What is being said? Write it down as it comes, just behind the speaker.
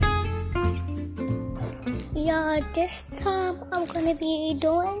y'all, this time I'm gonna be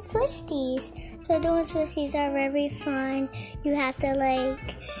doing twisties. So doing twisties are very fun. You have to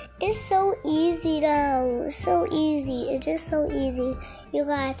it's so easy though. So easy. It's just so easy. You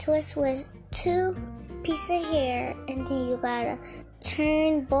gotta twist with 2 pieces of hair, and then you gotta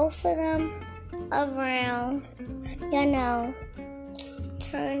turn both of them around.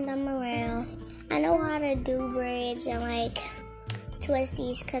 Turn them around. I know how to do braids and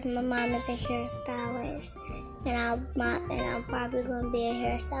twisties because my mom is a hairstylist, and I'm probably gonna be a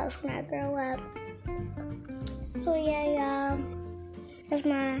hairstylist when I grow up. So yeah, y'all, that's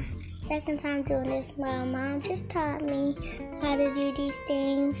my second time doing this. My mom just taught me how to do these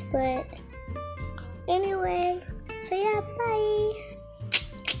things, but anyway, so yeah,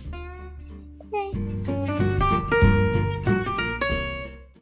 bye.